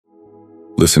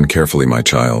Listen carefully, my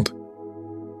child.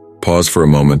 Pause for a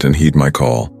moment and heed my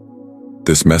call.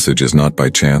 This message is not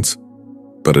by chance,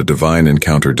 but a divine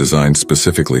encounter designed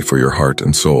specifically for your heart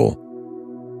and soul.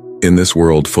 In this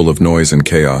world full of noise and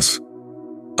chaos,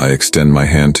 I extend my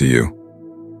hand to you.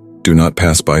 Do not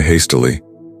pass by hastily,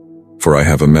 for I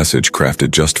have a message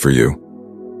crafted just for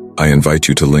you. I invite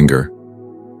you to linger,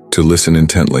 to listen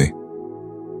intently,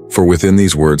 for within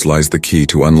these words lies the key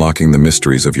to unlocking the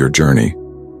mysteries of your journey.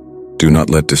 Do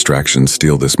not let distractions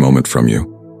steal this moment from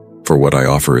you, for what I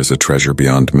offer is a treasure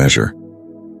beyond measure.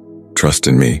 Trust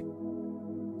in me,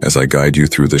 as I guide you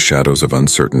through the shadows of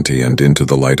uncertainty and into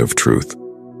the light of truth.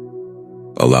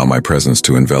 Allow my presence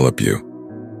to envelop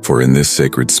you, for in this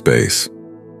sacred space,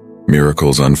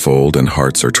 miracles unfold and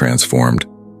hearts are transformed.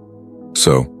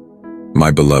 So, my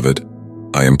beloved,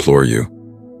 I implore you,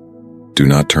 do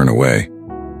not turn away.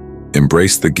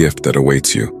 Embrace the gift that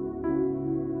awaits you,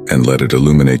 and let it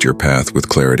illuminate your path with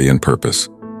clarity and purpose.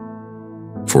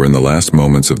 For in the last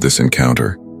moments of this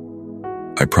encounter,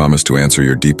 I promise to answer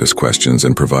your deepest questions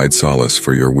and provide solace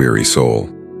for your weary soul.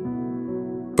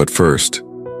 But first,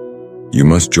 you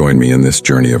must join me in this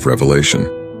journey of revelation.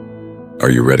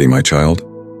 Are you ready, my child?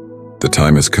 The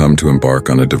time has come to embark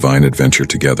on a divine adventure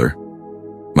together.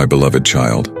 My beloved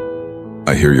child,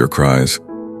 I hear your cries.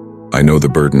 I know the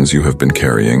burdens you have been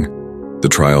carrying, the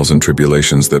trials and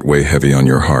tribulations that weigh heavy on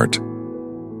your heart.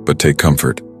 But take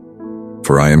comfort,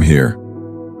 for I am here,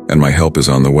 and my help is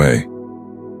on the way.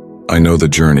 I know the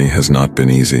journey has not been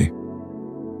easy.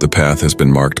 The path has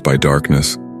been marked by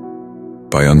darkness,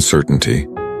 by uncertainty,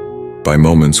 by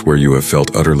moments where you have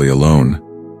felt utterly alone.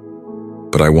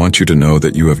 But I want you to know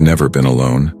that you have never been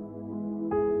alone.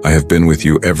 I have been with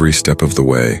you every step of the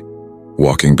way,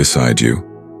 walking beside you,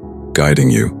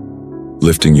 guiding you,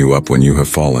 lifting you up when you have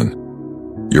fallen.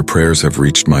 Your prayers have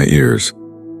reached my ears,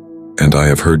 and I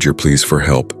have heard your pleas for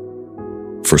help,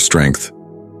 for strength,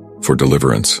 for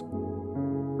deliverance.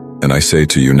 And I say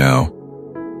to you now,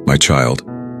 my child,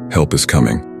 help is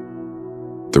coming.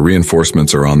 The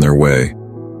reinforcements are on their way,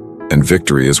 and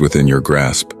victory is within your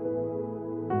grasp.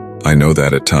 I know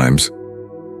that at times,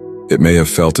 it may have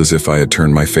felt as if I had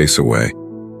turned my face away,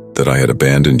 that I had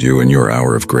abandoned you in your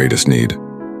hour of greatest need.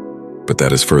 But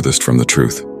that is furthest from the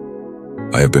truth.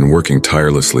 I have been working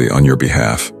tirelessly on your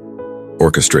behalf,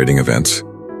 orchestrating events,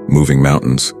 moving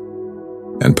mountains,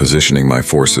 and positioning my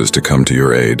forces to come to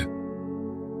your aid.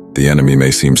 The enemy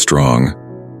may seem strong,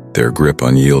 their grip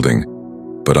unyielding,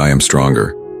 but I am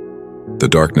stronger. The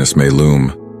darkness may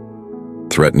loom,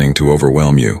 threatening to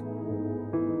overwhelm you,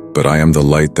 but I am the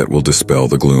light that will dispel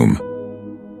the gloom.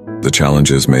 The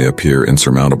challenges may appear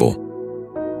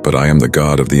insurmountable, but I am the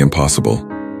God of the impossible,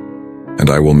 and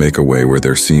I will make a way where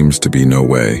there seems to be no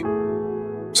way.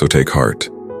 So take heart,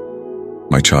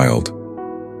 my child.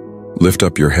 Lift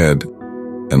up your head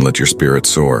and let your spirit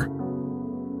soar.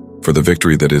 For the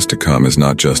victory that is to come is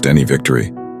not just any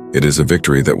victory. It is a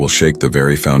victory that will shake the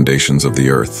very foundations of the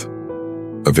earth.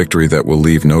 A victory that will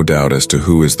leave no doubt as to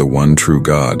who is the one true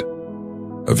God.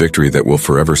 A victory that will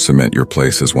forever cement your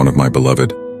place as one of my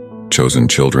beloved, chosen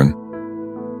children.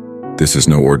 This is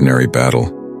no ordinary battle,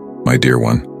 my dear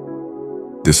one.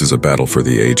 This is a battle for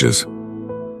the ages.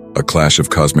 A clash of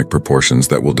cosmic proportions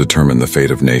that will determine the fate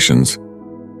of nations,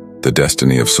 the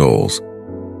destiny of souls.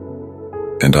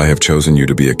 And I have chosen you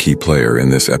to be a key player in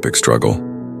this epic struggle.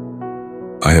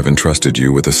 I have entrusted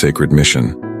you with a sacred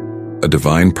mission, a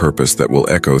divine purpose that will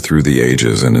echo through the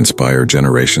ages and inspire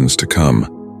generations to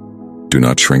come. Do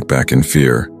not shrink back in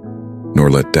fear, nor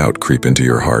let doubt creep into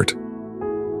your heart.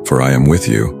 For I am with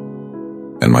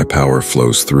you, and my power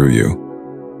flows through you.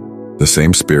 The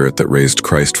same Spirit that raised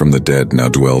Christ from the dead now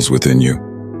dwells within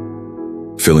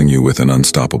you, filling you with an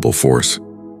unstoppable force,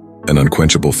 an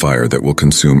unquenchable fire that will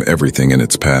consume everything in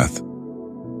its path.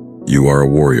 You are a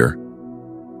warrior,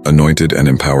 anointed and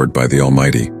empowered by the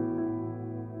Almighty.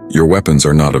 Your weapons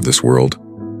are not of this world,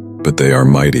 but they are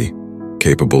mighty,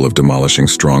 capable of demolishing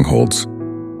strongholds,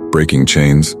 breaking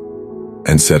chains,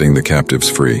 and setting the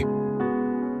captives free.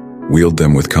 Wield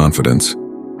them with confidence,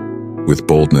 with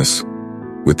boldness,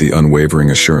 with the unwavering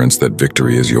assurance that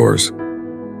victory is yours.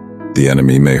 The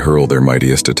enemy may hurl their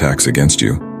mightiest attacks against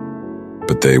you,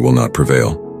 but they will not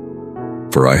prevail.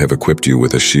 For I have equipped you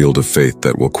with a shield of faith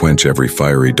that will quench every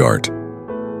fiery dart,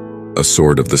 a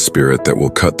sword of the Spirit that will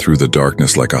cut through the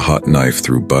darkness like a hot knife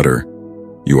through butter.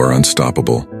 You are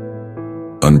unstoppable,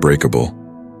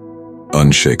 unbreakable,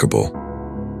 unshakable.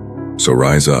 So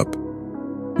rise up,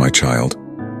 my child.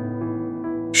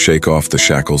 Shake off the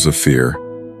shackles of fear,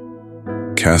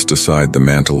 cast aside the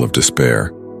mantle of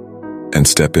despair, and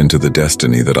step into the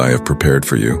destiny that I have prepared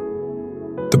for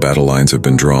you. The battle lines have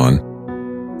been drawn,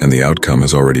 and the outcome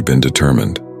has already been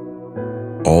determined.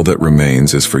 All that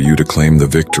remains is for you to claim the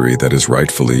victory that is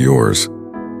rightfully yours.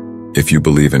 If you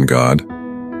believe in God,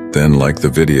 then like the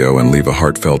video and leave a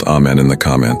heartfelt amen in the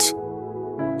comments.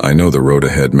 I know the road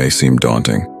ahead may seem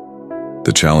daunting,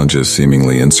 the challenges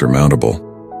seemingly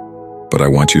insurmountable, but I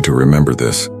want you to remember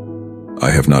this.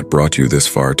 I have not brought you this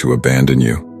far to abandon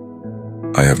you.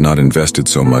 I have not invested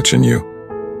so much in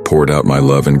you, poured out my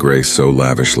love and grace so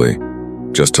lavishly,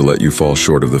 just to let you fall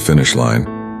short of the finish line.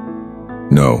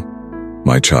 No,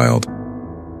 my child,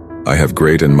 I have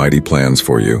great and mighty plans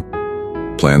for you,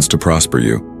 plans to prosper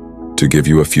you, to give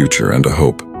you a future and a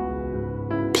hope.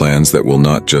 Plans that will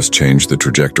not just change the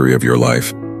trajectory of your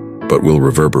life, but will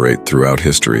reverberate throughout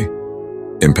history,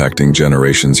 impacting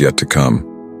generations yet to come.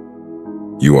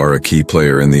 You are a key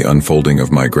player in the unfolding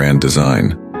of my grand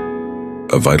design,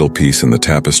 a vital piece in the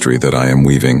tapestry that I am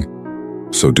weaving,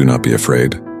 so do not be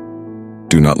afraid.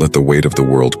 Do not let the weight of the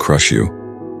world crush you,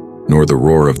 nor the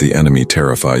roar of the enemy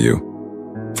terrify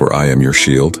you. For I am your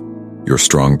shield, your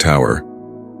strong tower,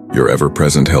 your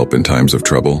ever-present help in times of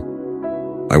trouble.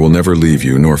 I will never leave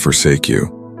you nor forsake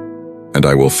you, and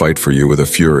I will fight for you with a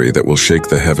fury that will shake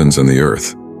the heavens and the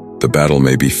earth. The battle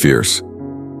may be fierce,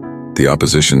 the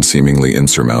opposition seemingly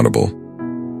insurmountable,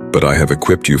 but I have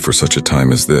equipped you for such a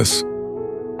time as this.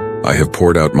 I have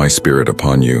poured out my spirit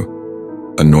upon you,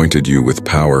 anointed you with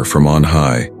power from on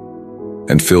high,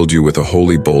 and filled you with a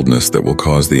holy boldness that will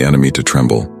cause the enemy to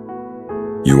tremble.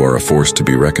 You are a force to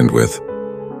be reckoned with,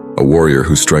 a warrior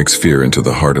who strikes fear into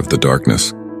the heart of the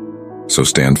darkness. So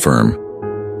stand firm,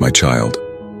 my child.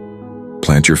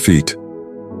 Plant your feet,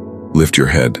 lift your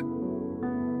head,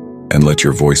 and let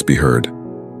your voice be heard.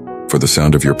 For the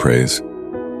sound of your praise,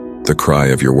 the cry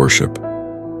of your worship,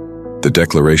 the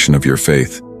declaration of your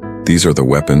faith, these are the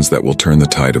weapons that will turn the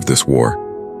tide of this war.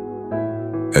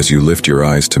 As you lift your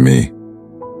eyes to me,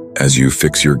 as you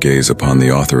fix your gaze upon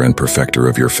the author and perfecter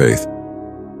of your faith,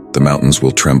 the mountains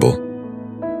will tremble,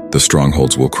 the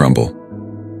strongholds will crumble,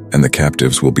 and the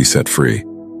captives will be set free.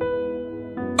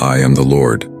 I am the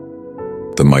Lord,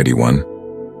 the Mighty One,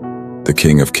 the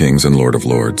King of Kings and Lord of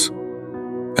Lords,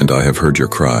 and I have heard your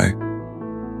cry.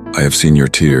 I have seen your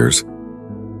tears.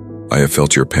 I have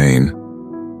felt your pain,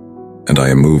 and I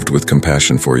am moved with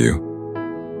compassion for you.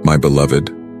 My beloved,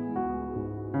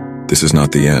 this is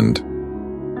not the end,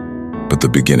 but the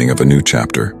beginning of a new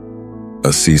chapter,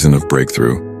 a season of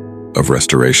breakthrough, of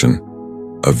restoration,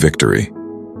 of victory.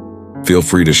 Feel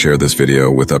free to share this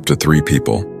video with up to 3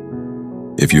 people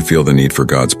if you feel the need for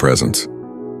God's presence.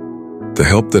 The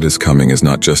help that is coming is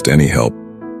not just any help,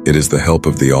 it is the help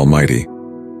of the Almighty,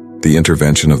 the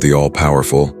intervention of the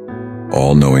all-powerful,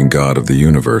 all-knowing God of the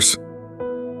universe.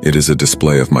 It is a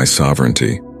display of my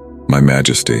sovereignty, my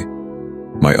majesty,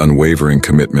 my unwavering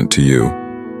commitment to you.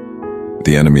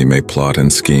 The enemy may plot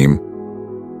and scheme,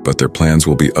 but their plans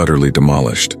will be utterly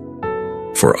demolished.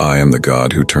 For I am the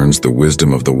God who turns the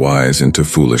wisdom of the wise into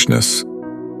foolishness,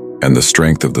 and the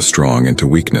strength of the strong into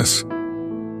weakness.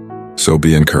 So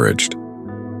be encouraged,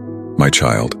 my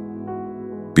child.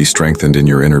 Be strengthened in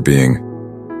your inner being,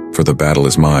 for the battle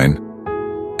is mine,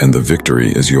 and the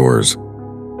victory is yours.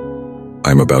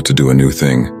 I am about to do a new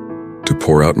thing, to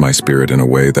pour out my spirit in a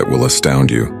way that will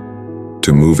astound you,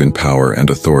 to move in power and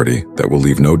authority that will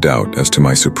leave no doubt as to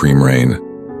my supreme reign.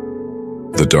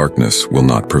 The darkness will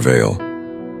not prevail.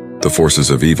 The forces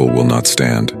of evil will not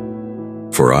stand.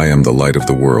 For I am the light of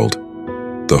the world,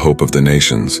 the hope of the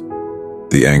nations,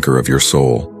 the anchor of your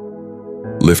soul.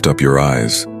 Lift up your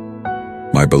eyes,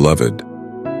 my beloved.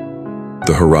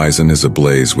 The horizon is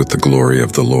ablaze with the glory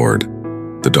of the Lord,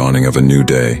 the dawning of a new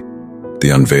day,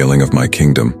 the unveiling of my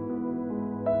kingdom.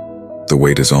 The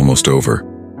wait is almost over.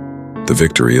 The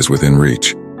victory is within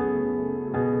reach.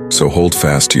 So hold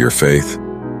fast to your faith,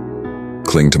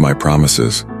 cling to my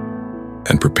promises,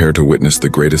 and prepare to witness the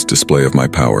greatest display of my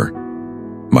power,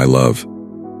 my love,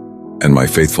 and my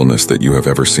faithfulness that you have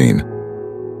ever seen.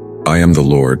 I am the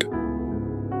Lord,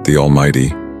 the Almighty,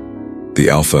 the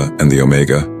Alpha and the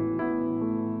Omega,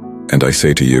 and I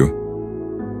say to you,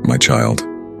 my child,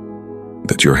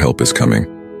 that your help is coming.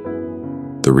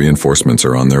 The reinforcements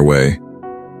are on their way,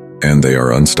 and they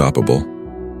are unstoppable.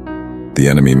 The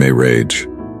enemy may rage,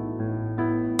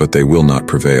 but they will not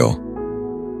prevail.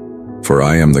 For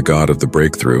I am the God of the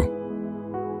breakthrough,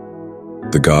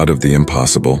 the God of the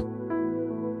impossible,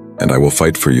 and I will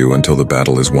fight for you until the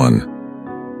battle is won.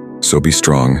 So be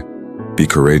strong, be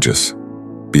courageous,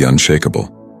 be unshakable.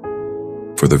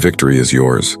 For the victory is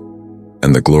yours,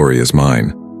 and the glory is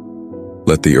mine.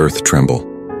 Let the earth tremble,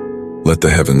 let the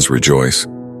heavens rejoice,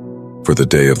 for the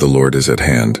day of the Lord is at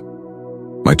hand.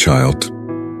 My child,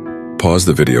 pause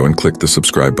the video and click the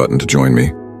subscribe button to join me,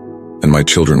 and my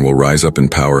children will rise up in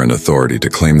power and authority to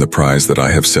claim the prize that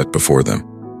I have set before them.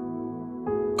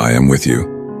 I am with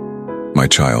you, my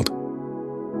child.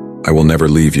 I will never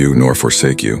leave you nor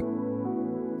forsake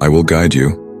you. I will guide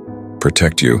you,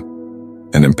 protect you,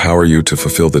 and empower you to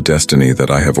fulfill the destiny that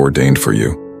I have ordained for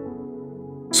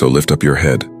you. So lift up your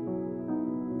head,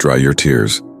 dry your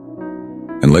tears,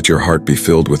 and let your heart be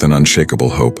filled with an unshakable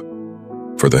hope,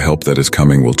 for the help that is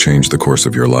coming will change the course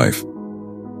of your life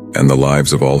and the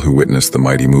lives of all who witness the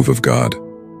mighty move of God.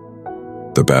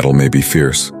 The battle may be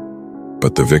fierce,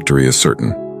 but the victory is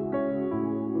certain.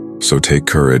 So take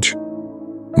courage,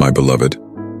 my beloved,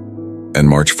 and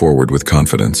march forward with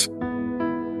confidence,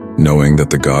 knowing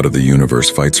that the God of the universe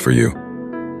fights for you,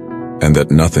 and that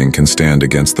nothing can stand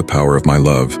against the power of my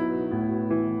love.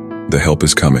 The help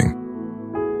is coming,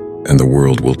 and the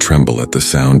world will tremble at the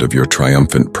sound of your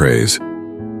triumphant praise.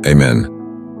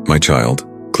 Amen. My child,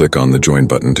 click on the join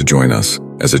button to join us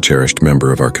as a cherished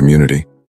member of our community.